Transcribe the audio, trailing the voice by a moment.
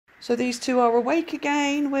So these two are awake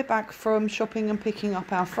again. We're back from shopping and picking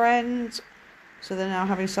up our friends. So they're now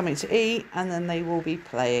having something to eat and then they will be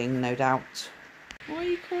playing, no doubt. Why are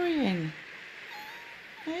you crying?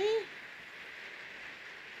 Hey?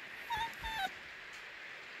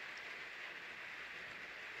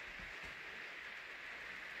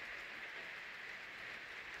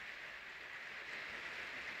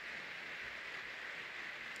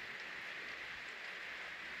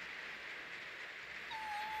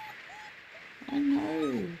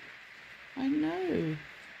 I know.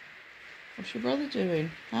 What's your brother doing?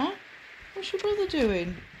 Huh? What's your brother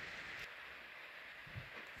doing?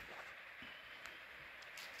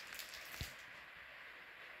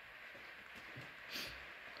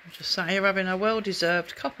 I'm just sat here having a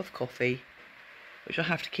well-deserved cup of coffee, which I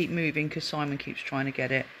have to keep moving because Simon keeps trying to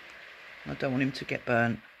get it. I don't want him to get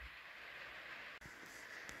burnt.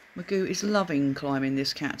 Magoo is loving climbing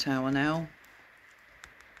this cat tower now.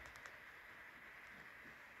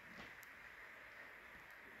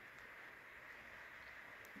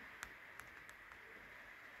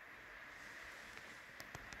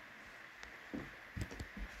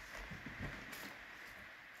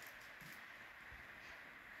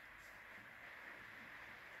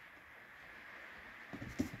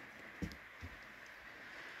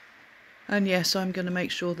 And yes, I'm going to make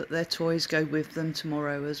sure that their toys go with them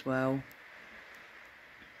tomorrow as well.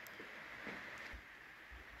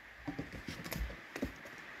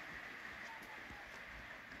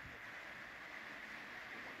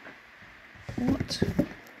 What?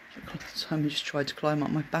 Simon just tried to climb up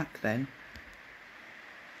my back then.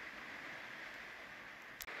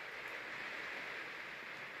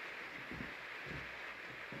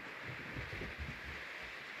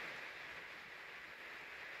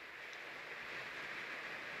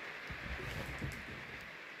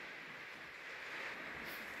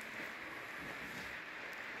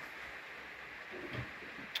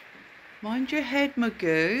 Mind your head,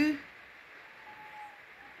 Magoo.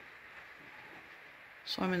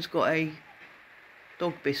 Simon's got a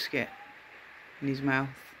dog biscuit in his mouth,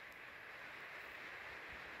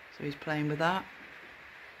 so he's playing with that.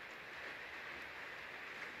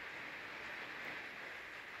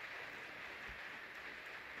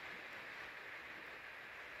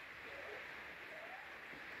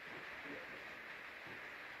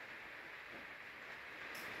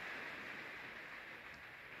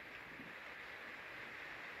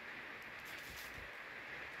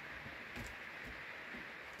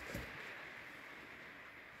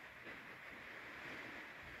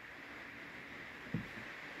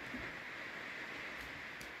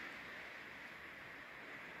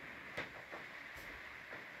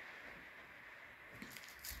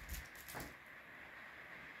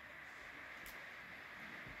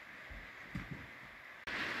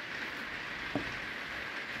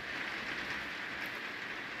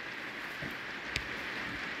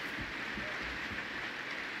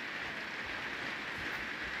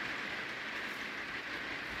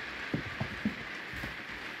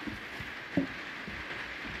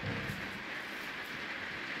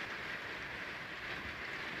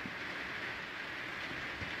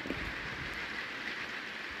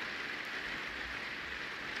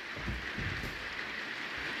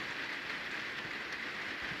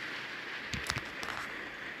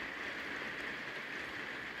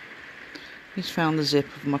 He's found the zip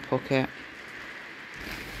of my pocket.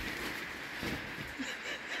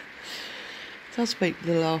 It does make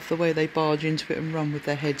me laugh the way they barge into it and run with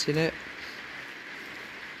their heads in it.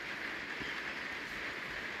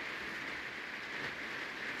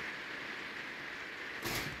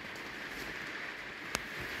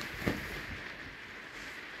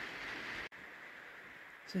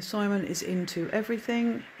 So Simon is into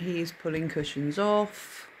everything. He is pulling cushions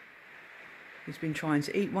off. He's been trying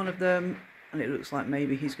to eat one of them, and it looks like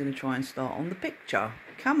maybe he's going to try and start on the picture.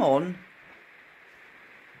 Come on.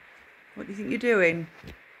 What do you think you're doing?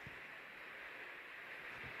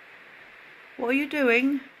 What are you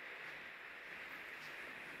doing?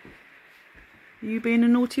 Are you being a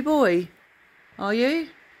naughty boy? Are you?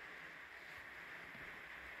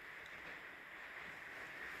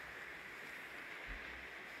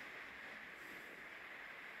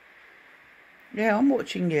 Yeah, I'm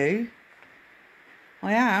watching you.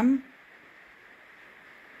 I am.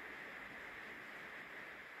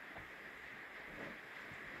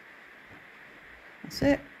 That's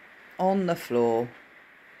it. On the floor.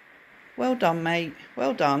 Well done, mate.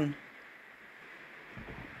 Well done.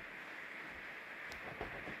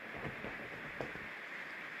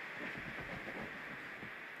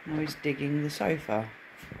 Now he's digging the sofa.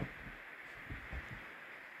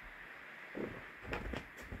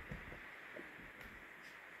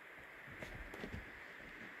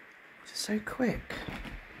 So quick.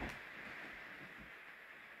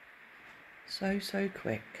 So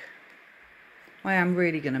quick. I am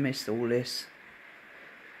really going to miss all this.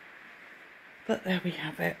 But there we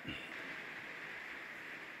have it.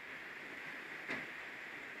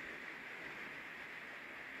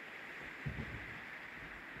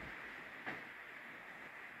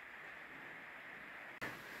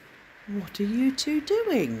 What are you two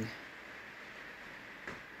doing?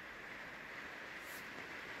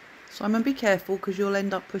 Simon, be careful because you'll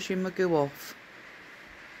end up pushing Magoo off.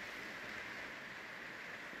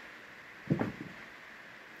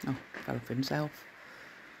 Oh, fell off himself.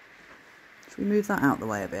 Should we move that out the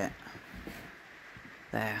way a bit?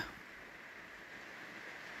 There.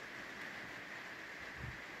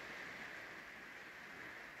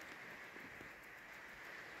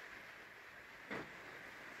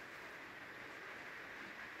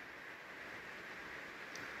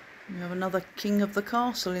 We have another king of the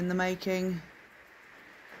castle in the making.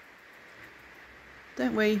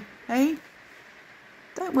 Don't we? Eh?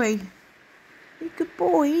 Don't we? You good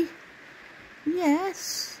boy?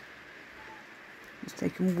 Yes. It's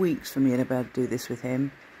taken weeks for me to be able to do this with him.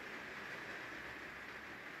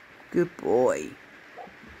 Good boy.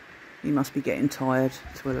 He must be getting tired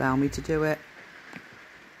to allow me to do it.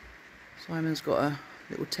 Simon's got a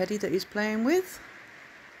little teddy that he's playing with.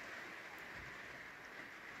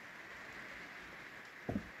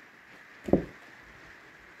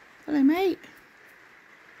 Hello, mate.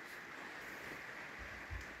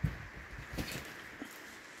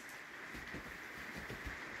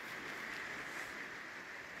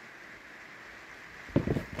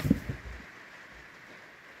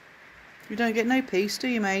 You don't get no peace, do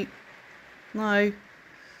you, mate? No.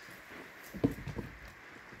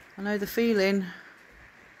 I know the feeling.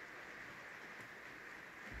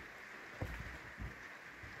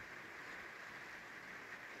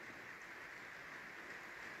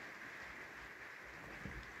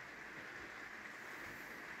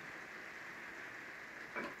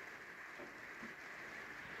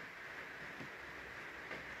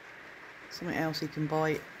 Something else he can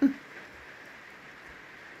bite.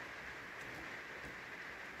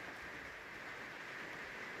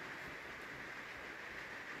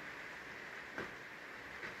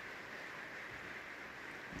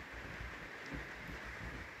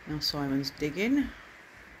 Now Simon's digging.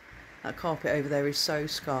 That carpet over there is so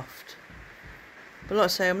scuffed. But like I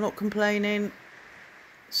say, I'm not complaining.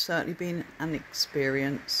 It's certainly been an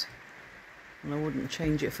experience. And I wouldn't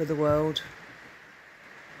change it for the world.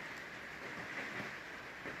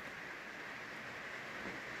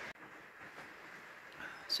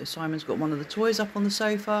 So Simon's got one of the toys up on the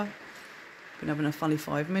sofa. Been having a funny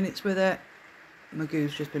 5 minutes with it.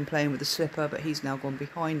 Magoo's just been playing with the slipper, but he's now gone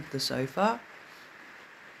behind the sofa.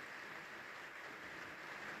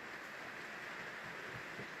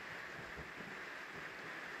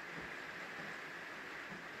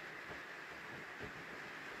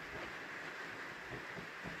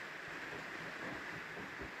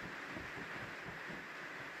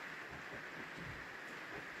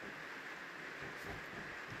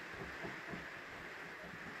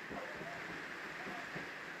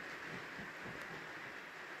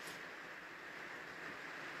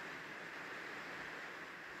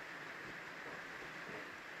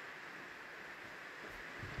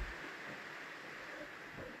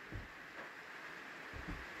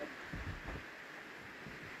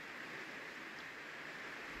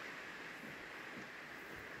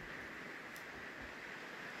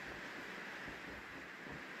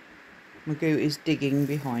 Magoo is digging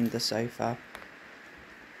behind the sofa.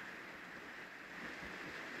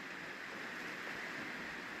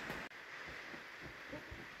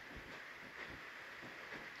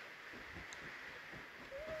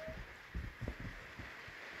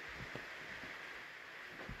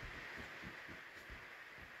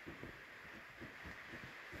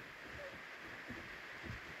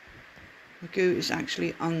 Magoo is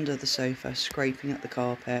actually under the sofa, scraping at the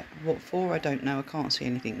carpet. What for? I don't know. I can't see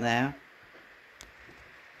anything there.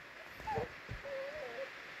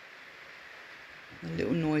 The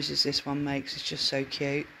little noises this one makes is just so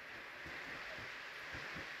cute.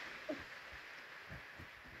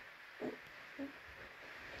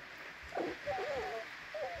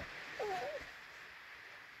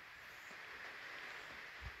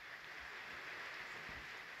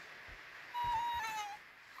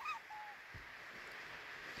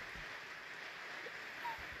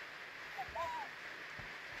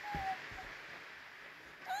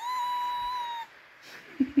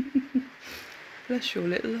 Bless your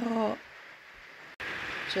little heart.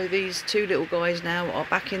 So these two little guys now are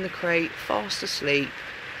back in the crate, fast asleep.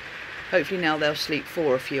 hopefully now they'll sleep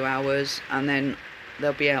for a few hours, and then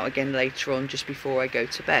they'll be out again later on just before I go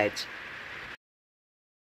to bed.